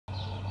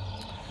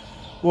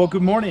Well,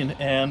 good morning,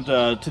 and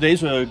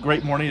today's a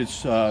great morning.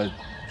 It's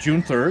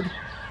June 3rd,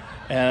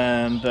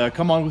 and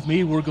come on with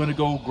me. We're going to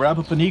go grab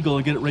up an eagle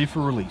and get it ready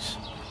for release.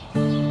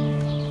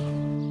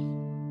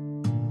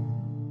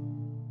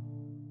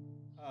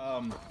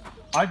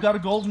 I've got a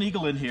golden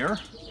eagle in here.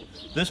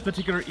 This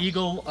particular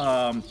eagle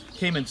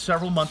came in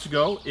several months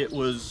ago. It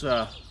was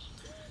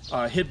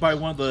hit by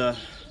one of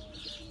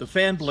the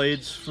fan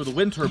blades for the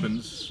wind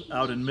turbines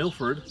out in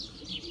Milford,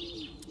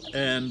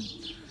 and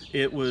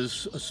it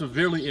was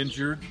severely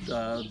injured,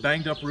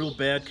 banged up real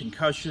bad,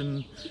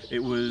 concussion. It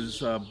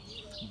was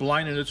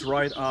blind in its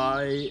right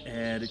eye,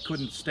 and it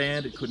couldn't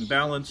stand, it couldn't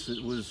balance.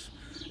 It was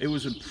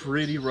in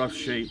pretty rough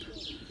shape.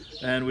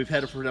 And we've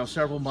had it for now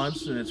several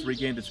months, and it's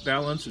regained its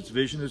balance. Its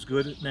vision is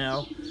good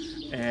now,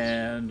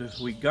 and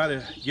we got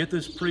to get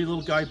this pretty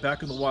little guy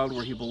back in the wild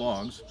where he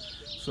belongs.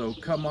 So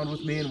come on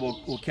with me, and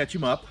we'll catch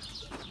him up.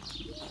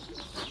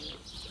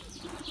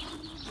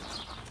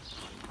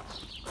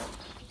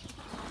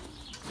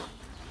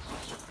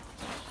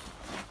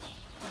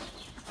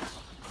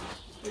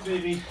 Hey,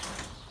 baby.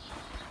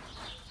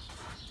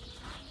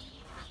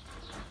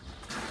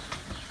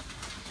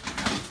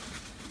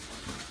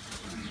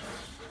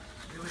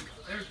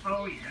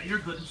 Oh yeah, you're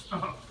good and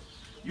strong.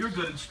 You're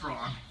good and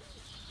strong.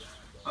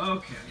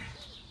 Okay.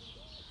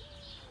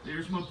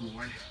 There's my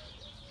boy.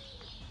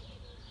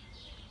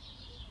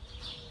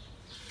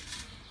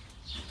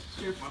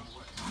 Here's my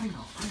boy. I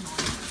know.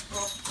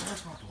 Oh,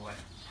 there's my boy.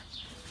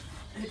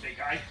 Hey, big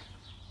guy.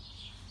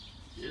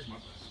 Here's my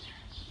boy.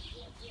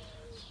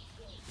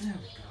 There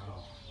we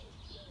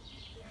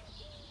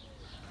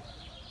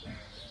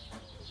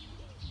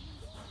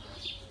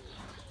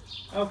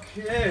go.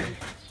 Okay.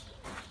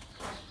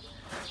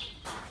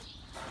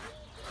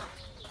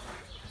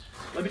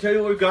 Let me tell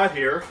you what we've got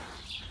here.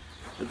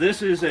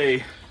 This is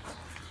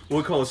what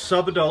we call a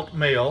subadult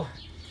male.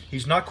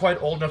 He's not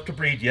quite old enough to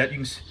breed yet.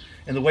 And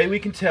the way we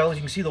can tell is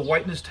you can see the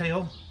white in his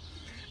tail.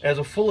 As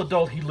a full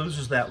adult, he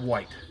loses that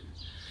white.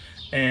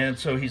 And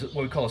so he's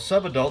what we call a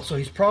subadult, so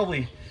he's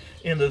probably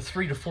in the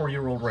 3 to 4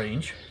 year old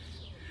range.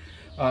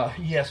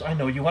 Yes, I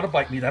know, you want to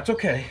bite me, that's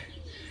okay.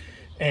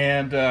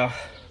 And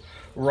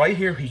right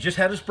here, he just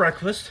had his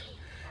breakfast.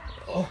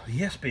 Oh,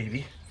 yes,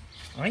 baby.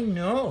 I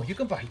know, you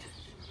can bite.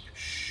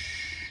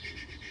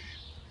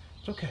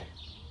 It's okay.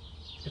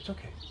 It's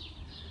okay.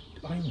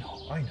 I know.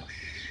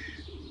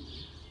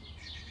 Shh.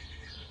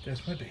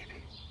 That's my baby.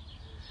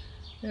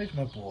 There's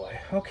my boy.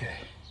 Okay.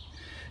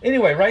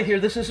 Anyway, right here,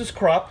 this is his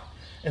crop,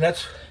 and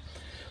that's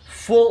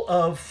full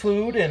of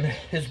food, and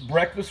his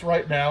breakfast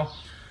right now,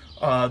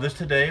 this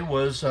today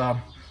was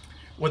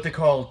what they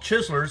call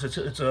chiselers.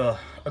 It's a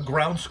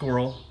ground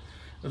squirrel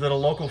that a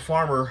local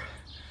farmer,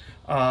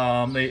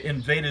 they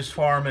invade his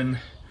farm, and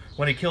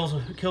when he kills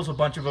a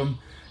bunch of them,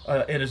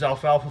 in his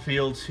alfalfa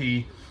fields,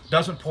 he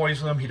doesn't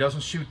poison them, he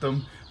doesn't shoot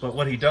them, but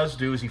what he does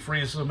do is he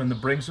freezes them and then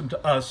brings them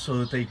to us so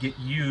that they get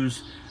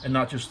used and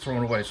not just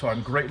thrown away. So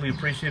I'm greatly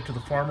appreciative to the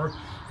farmer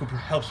who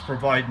helps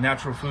provide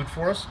natural food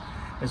for us,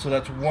 and so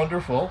that's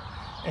wonderful.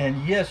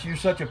 And yes, you're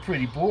such a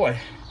pretty boy,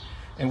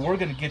 and we're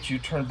going to get you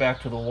turned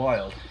back to the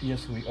wild.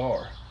 Yes, we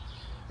are.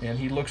 And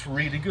he looks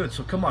really good,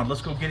 so come on,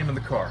 let's go get him in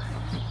the car.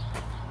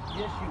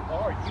 Yes, you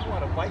are. You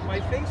want to bite my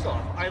face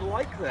off. I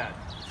like that.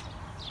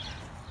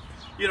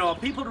 You know,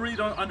 people really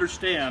don't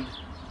understand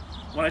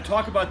when I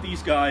talk about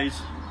these guys,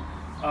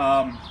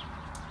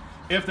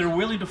 if they're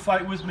willing to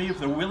fight with me, if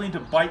they're willing to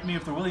bite me,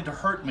 if they're willing to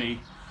hurt me,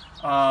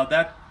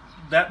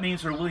 that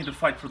means they're willing to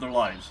fight for their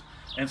lives.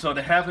 And so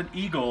to have an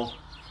eagle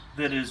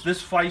that is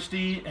this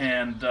feisty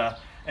and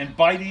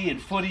bitey and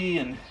footy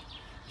and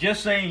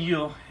just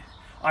saying,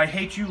 I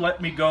hate you, let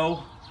me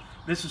go,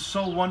 this is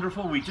so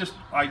wonderful.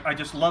 I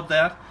just love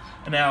that.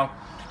 And now,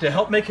 to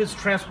help make his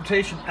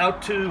transportation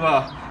out to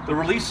the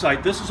release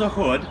site, this is a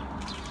hood,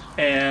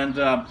 and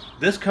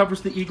this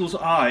covers the eagle's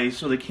eyes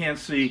so they can't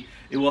see.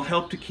 It will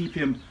help to keep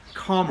him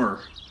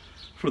calmer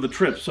for the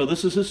trip. So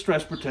this is his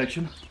stress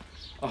protection.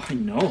 Oh, I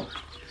know.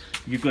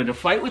 You're going to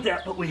fight with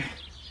that, but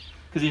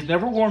because he's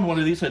never worn one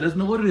of these, so he doesn't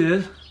know what it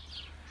is.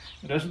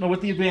 He doesn't know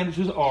what the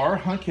advantages are,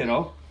 huh,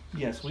 kiddo?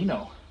 Yes, we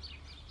know.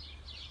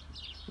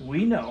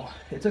 We know.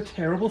 It's a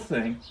terrible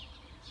thing.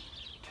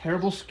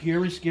 Terrible,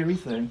 scary, scary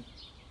thing.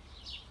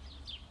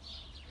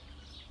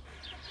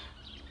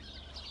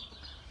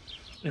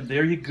 And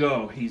there you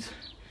go. He's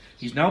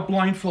now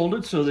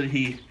blindfolded so that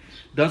he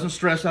doesn't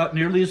stress out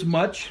nearly as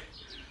much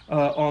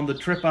on the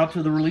trip out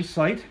to the release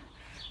site.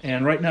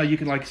 And right now,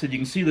 like I said, you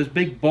can see this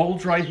big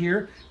bulge right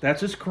here.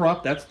 That's his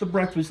crop. That's the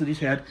breakfast that he's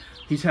had.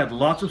 He's had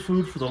lots of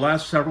food for the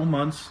last several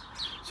months.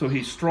 So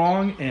he's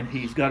strong, and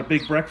he's got a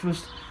big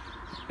breakfast.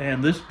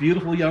 And this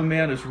beautiful young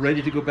man is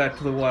ready to go back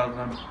to the wild.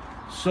 And I'm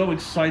so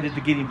excited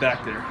to get him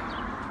back there.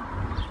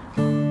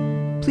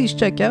 Please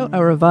check out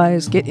our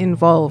revised Get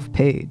Involved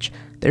page.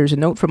 There's a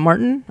note from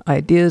Martin,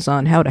 ideas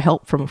on how to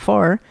help from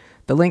afar,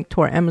 the link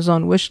to our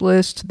Amazon wish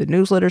list, the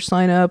newsletter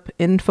sign up,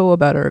 info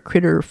about our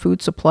critter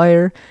food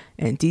supplier,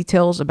 and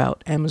details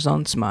about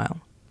Amazon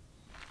Smile.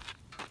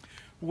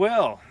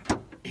 Well,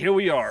 here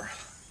we are.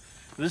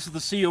 This is the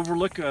sea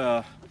overlook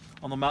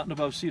on the mountain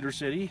above Cedar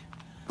City,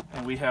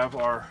 and we have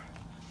our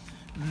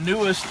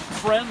newest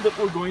friend that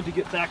we're going to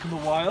get back in the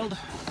wild.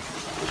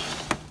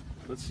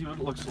 Let's see what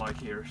it looks like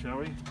here, shall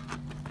we?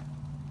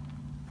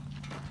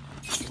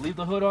 Leave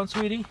the hood on,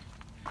 sweetie?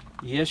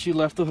 Yes, you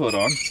left the hood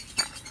on.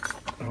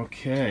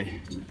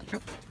 Okay.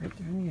 Yep, right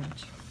there on the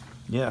edge.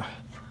 Yeah.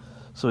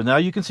 So now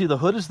you can see the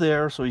hood is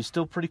there, so he's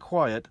still pretty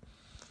quiet.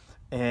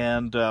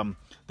 And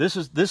this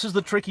is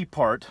the tricky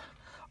part.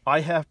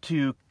 I have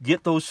to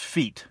get those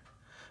feet.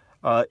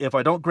 If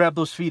I don't grab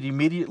those feet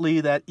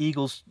immediately, that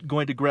eagle's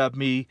going to grab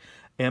me,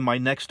 and my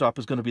next stop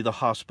is going to be the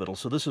hospital.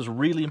 So this is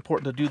really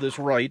important to do this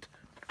right.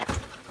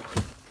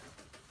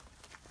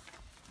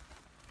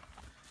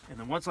 And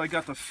then once I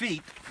got the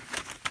feet,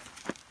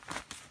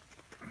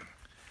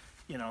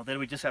 you know, then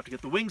we just have to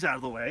get the wings out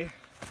of the way.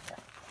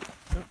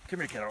 Oh, come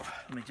here, kiddo.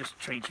 Let me just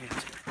change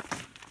hands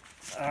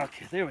here.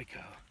 Okay, there we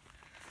go.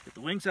 Get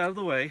the wings out of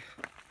the way,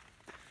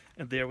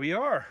 and there we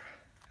are.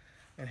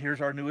 And here's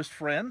our newest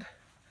friend.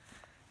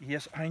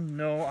 Yes, I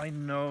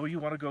know you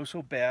want to go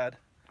so bad.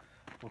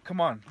 Well,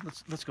 come on,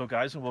 let's go,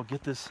 guys, and we'll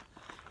get this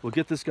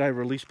guy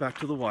released back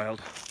to the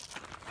wild.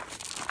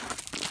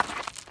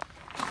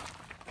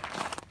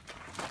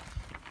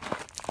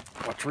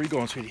 Watch where you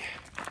going, sweetie.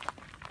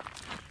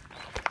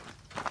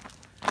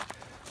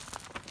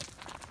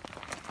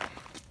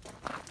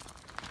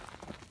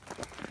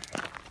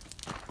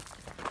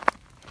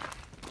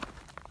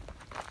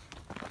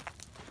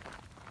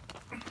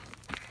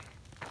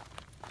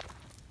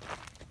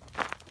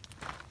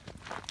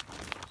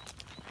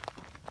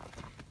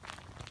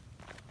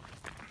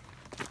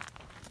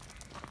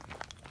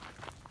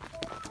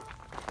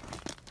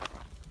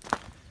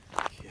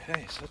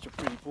 Okay, such a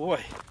pretty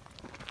boy.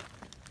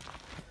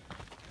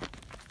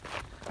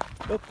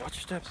 Oh, watch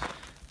your steps.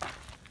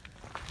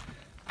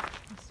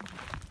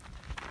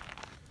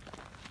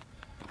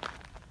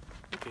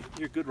 Okay,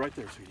 you're good right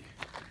there, sweetie.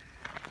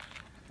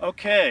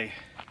 Okay.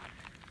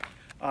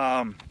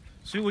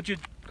 Sue, would you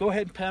go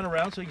ahead and pan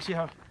around so you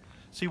can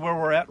see where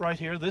we're at right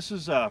here? This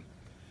is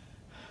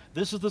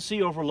the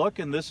sea overlook,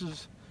 and this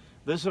is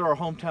our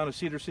hometown of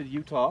Cedar City,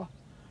 Utah,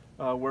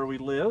 where we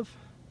live.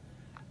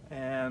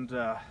 And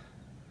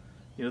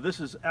you know, this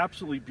is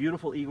absolutely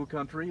beautiful eagle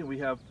country, and we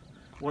have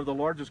one of the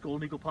largest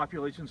golden eagle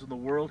populations in the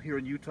world here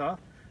in Utah.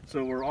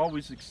 So we're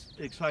always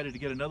excited to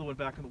get another one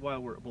back in the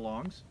wild where it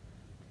belongs.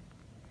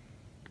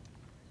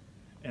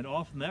 And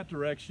off in that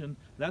direction,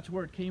 that's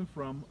where it came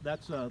from.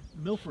 That's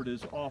Milford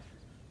is off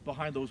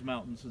behind those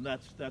mountains, and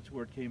that's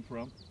where it came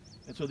from.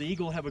 And so the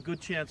eagle will have a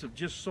good chance of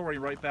just soaring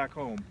right back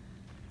home.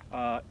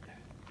 But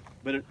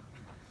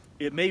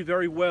it may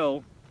very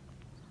well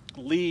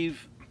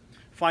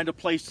find a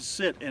place to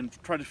sit and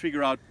try to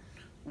figure out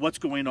what's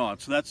going on.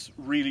 So that's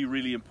really,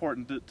 really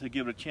important to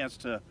give it a chance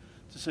to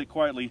sit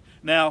quietly.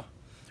 Now,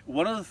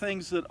 one of the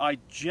things that I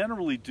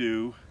generally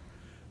do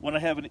when I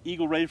have an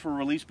eagle ready for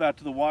release back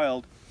to the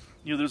wild,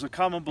 you know, there's a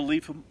common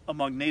belief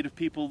among Native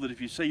people that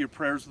if you say your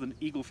prayers with an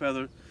eagle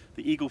feather,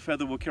 the eagle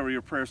feather will carry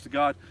your prayers to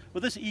God.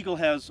 Well, this eagle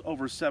has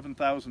over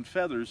 7,000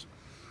 feathers,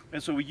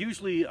 and so we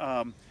usually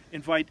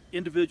invite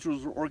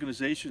individuals or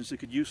organizations that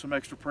could use some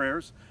extra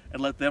prayers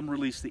and let them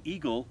release the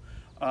eagle.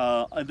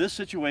 In this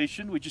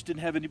situation, we just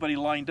didn't have anybody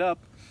lined up,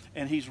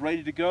 and he's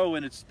ready to go,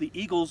 and it's the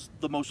eagle's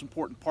the most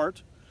important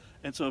part.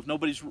 And so if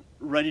nobody's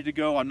ready to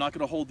go, I'm not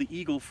going to hold the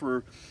eagle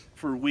for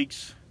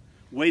weeks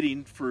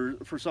waiting for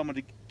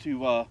someone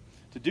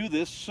to do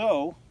this.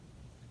 So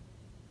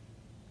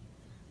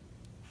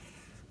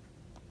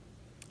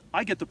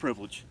I get the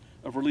privilege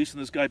of releasing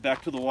this guy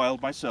back to the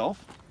wild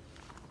myself.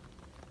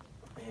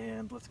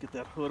 And let's get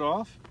that hood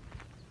off.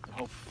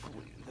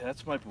 Hopefully,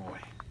 that's my boy.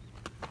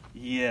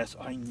 Yes,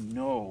 I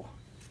know.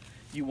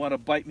 You want to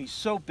bite me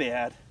so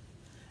bad,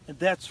 and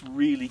that's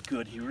really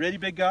good. You ready,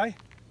 big guy?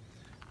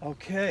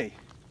 Okay.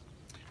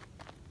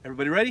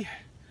 Everybody ready?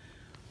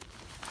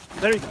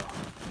 There you go.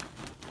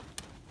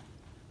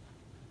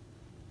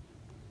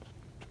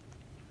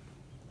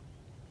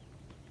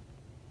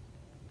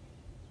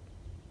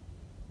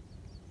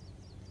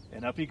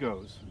 And up he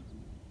goes.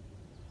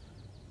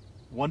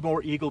 One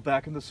more eagle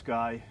back in the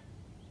sky,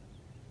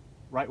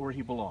 right where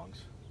he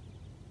belongs.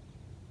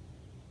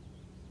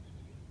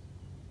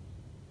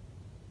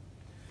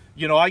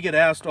 You know, I get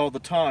asked all the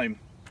time,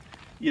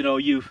 you know,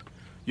 you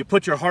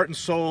put your heart and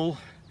soul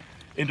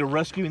into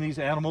rescuing these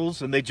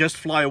animals and they just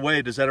fly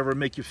away. Does that ever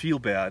make you feel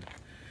bad?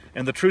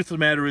 And the truth of the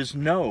matter is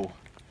no.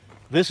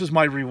 This is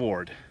my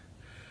reward.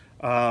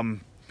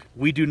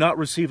 We do not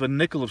receive a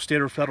nickel of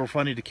state or federal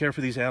funding to care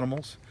for these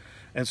animals.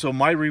 And so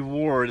my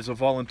reward as a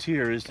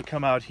volunteer is to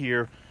come out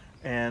here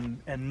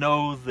and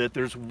know that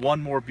there's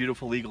one more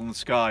beautiful eagle in the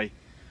sky.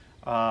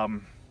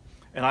 And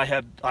I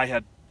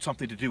had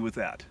something to do with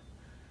that.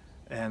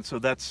 And so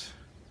that's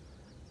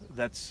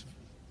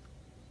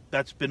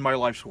been my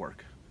life's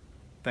work.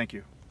 Thank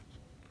you.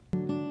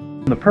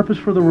 The purpose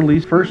for the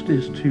release first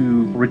is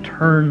to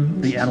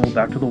return the animal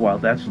back to the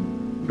wild. That's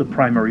the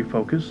primary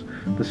focus.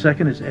 The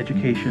second is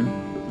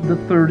education. The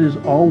third is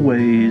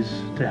always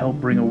to help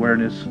bring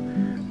awareness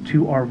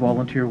to our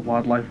volunteer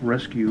wildlife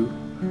rescue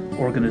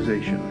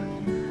organization.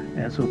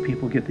 And so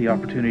people get the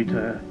opportunity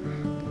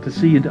to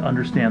see and to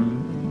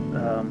understand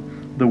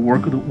the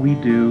work that we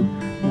do.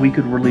 We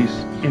could release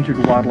injured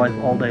wildlife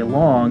all day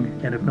long,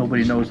 and if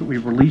nobody knows that we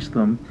released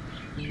them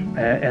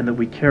and that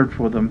we cared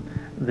for them,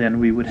 then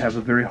we would have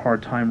a very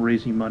hard time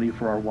raising money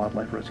for our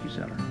wildlife rescue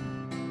center.